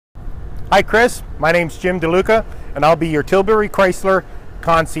Hi Chris, my name's Jim DeLuca and I'll be your Tilbury Chrysler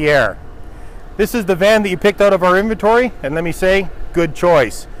concierge. This is the van that you picked out of our inventory, and let me say, good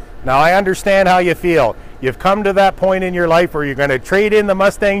choice. Now I understand how you feel. You've come to that point in your life where you're going to trade in the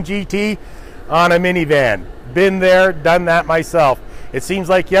Mustang GT on a minivan. Been there, done that myself. It seems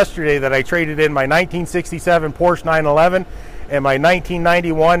like yesterday that I traded in my 1967 Porsche 911 and my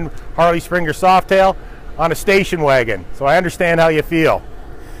 1991 Harley Springer Softail on a station wagon. So I understand how you feel.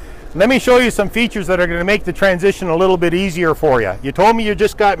 Let me show you some features that are going to make the transition a little bit easier for you. You told me you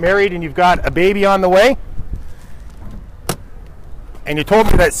just got married and you've got a baby on the way. And you told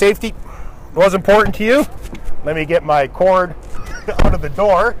me that safety was important to you. Let me get my cord out of the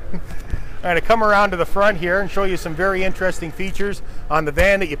door. I'm going to come around to the front here and show you some very interesting features on the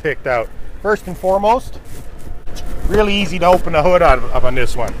van that you picked out. First and foremost, really easy to open the hood on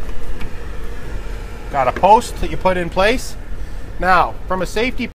this one. Got a post that you put in place. Now, from a safety